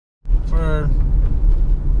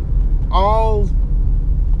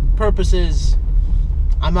purposes,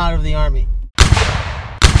 I'm out of the Army.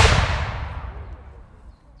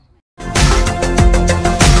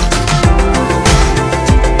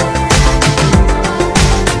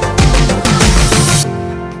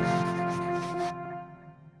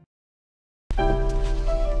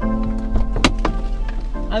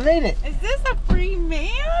 I made it. Is this a free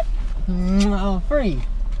man? I'm free.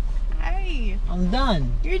 Hey. I'm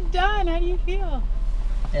done. You're done. How do you feel?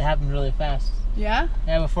 It happened really fast. Yeah?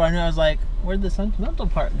 Yeah, before I knew, I was like, where'd the sentimental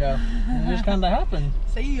part go? It just kind of happened.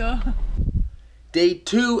 See ya. Day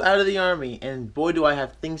 2 out of the Army, and boy do I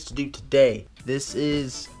have things to do today. This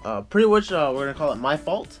is pretty much, we're going to call it my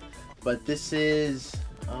fault, but this is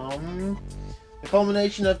the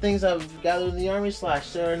culmination of things I've gathered in the Army /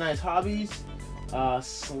 Sarah and I's hobbies / our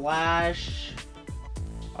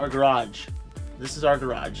garage. This is our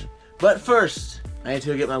garage. But first, I need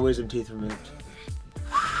to get my wisdom teeth removed.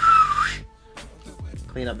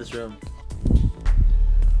 Clean up this room.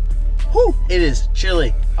 Whew, it is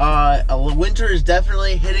chilly. Winter is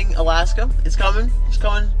definitely hitting Alaska. It's coming. It's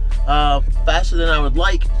coming faster than I would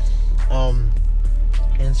like.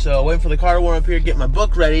 And so waiting for the car to warm up here, get my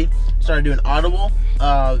book ready. Started doing Audible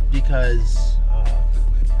because,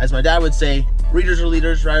 as my dad would say, readers are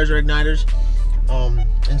leaders, writers are igniters.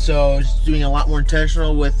 And so just doing a lot more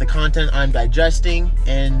intentional with the content I'm digesting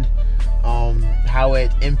and how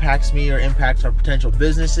it impacts me or impacts our potential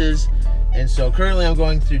businesses. And so currently I'm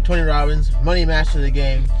going through Tony Robbins, Money Master the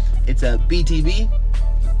Game. It's a BTB,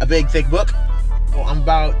 a big thick book. Well, I'm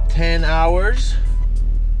about 10 hours.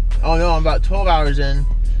 Oh no, I'm about 12 hours in.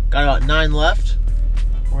 Got about 9 left.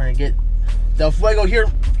 We're gonna get Del Fuego here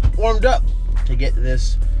warmed up to get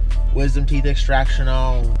this wisdom teeth extraction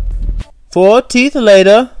on. 4 teeth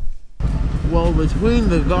later. Well, between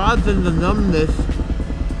the gods and the numbness,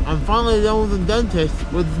 I'm finally done with the dentist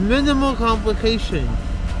with minimal complication.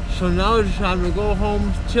 So now it's time to go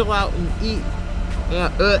home, chill out, and eat.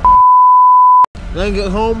 Then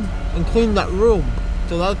get home and clean that room.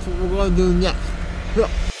 So that's what we're going to do next. Yeah.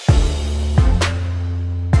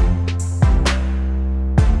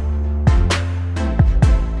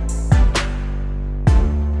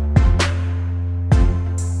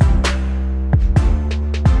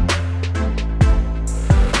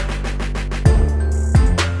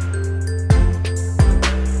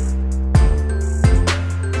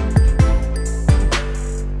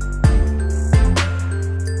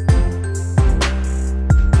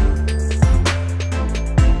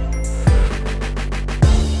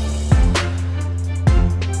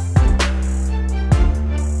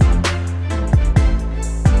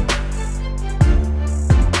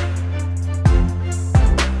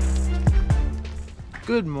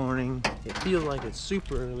 Good morning. It feels like it's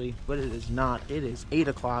super early, but it is not. It is 8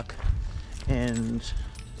 o'clock, and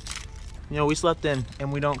you know, we slept in,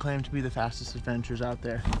 and we don't claim to be the fastest adventurers out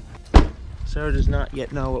there. Sarah does not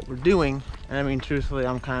yet know what we're doing, and I mean, truthfully,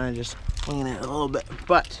 I'm kind of just winging it a little bit,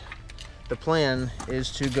 but the plan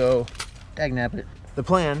is to go, dagnabbit. The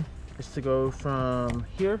plan is to go from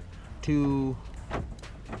here to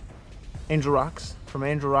Angel Rocks. From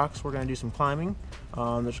Angel Rocks, we're gonna do some climbing.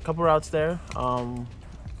 There's a couple routes there.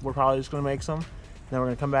 We're probably just gonna make some. Then we're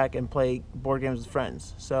gonna come back and play board games with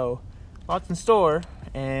friends. So lots in store,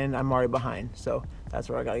 and I'm already behind. So that's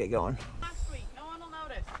where I gotta get going. Last week, no one will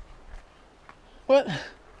notice. What?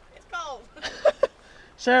 It's cold.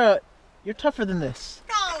 Sarah, you're tougher than this.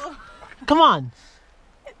 Cold. Come on.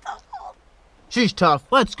 It's so cold. She's tough.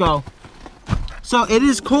 Let's go. So it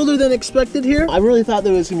is colder than expected here. I really thought that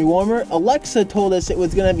it was gonna be warmer. Alexa told us it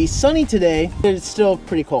was gonna be sunny today, but it's still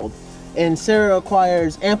pretty cold. And Sarah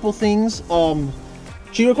requires ample things.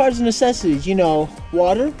 She requires the necessities, you know,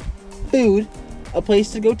 water, food, a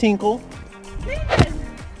place to go tinkle,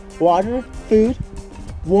 water, food,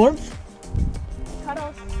 warmth,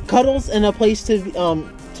 cuddles, and a place to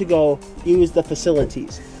go use the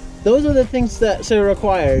facilities. Those are the things that Sarah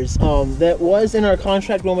requires. That was in our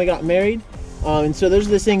contract when we got married. And so those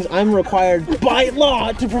are the things I'm required by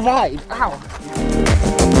law to provide. Ow.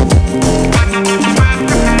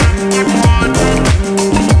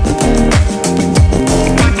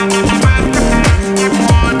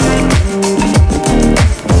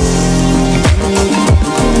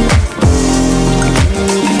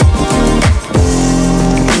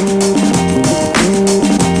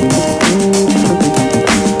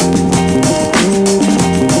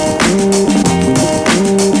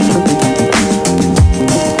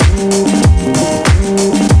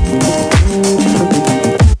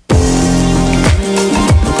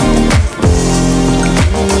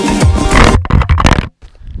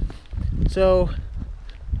 So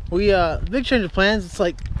we big change of plans. It's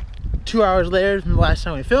like 2 hours later from the last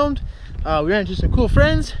time we filmed. We ran into some cool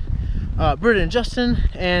friends, Britt and Justin,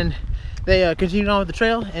 and they continued on with the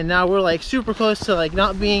trail, and now we're like super close to like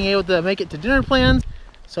not being able to make it to dinner plans.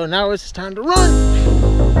 So now it's just time to run.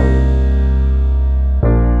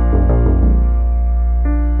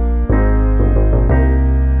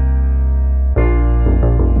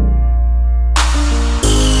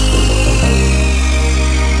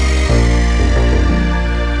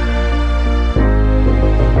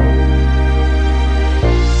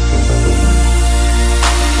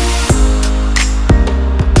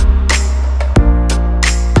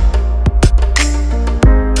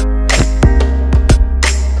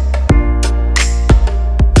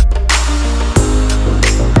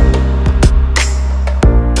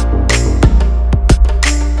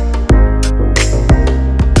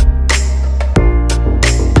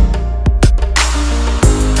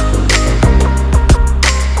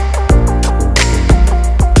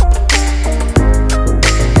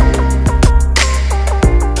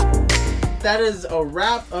 That is a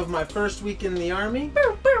wrap of my first week in the Army.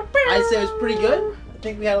 I'd say it was pretty good. I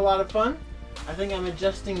think we had a lot of fun. I think I'm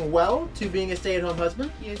adjusting well to being a stay-at-home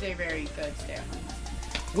husband. He is a very good stay-at-home.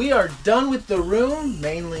 We are done with the room,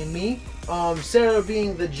 mainly me. Sarah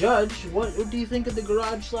being the judge. What do you think of the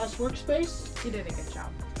garage/workspace? You did a good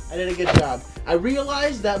job. I did a good job. I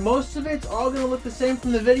realized that most of it's all going to look the same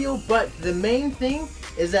from the video, but the main thing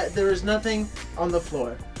is that there is nothing on the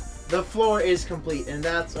floor. The floor is complete, and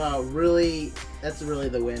that's really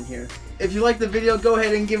the win here. If you like the video, go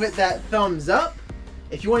ahead and give it that thumbs up.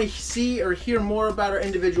 If you want to see or hear more about our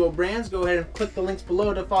individual brands, go ahead and click the links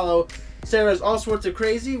below to follow Sarah's All Sorts of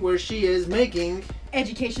Crazy, where she is making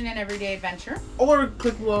Education and Everyday Adventure. Or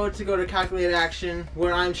click below to go to Calculated Action,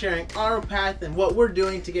 where I'm sharing our path and what we're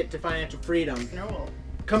doing to get to financial freedom. No.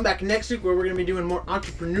 Come back next week where we're going to be doing more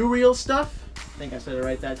entrepreneurial stuff. I think I said it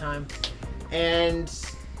right that time. And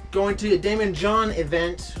going to a Damon John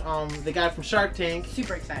event, the guy from Shark Tank.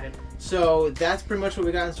 Super excited. So that's pretty much what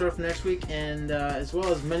we got in store for next week, and as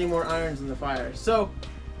well as many more irons in the fire. So,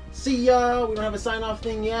 see ya! We don't have a sign-off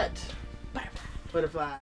thing yet. Butterfly.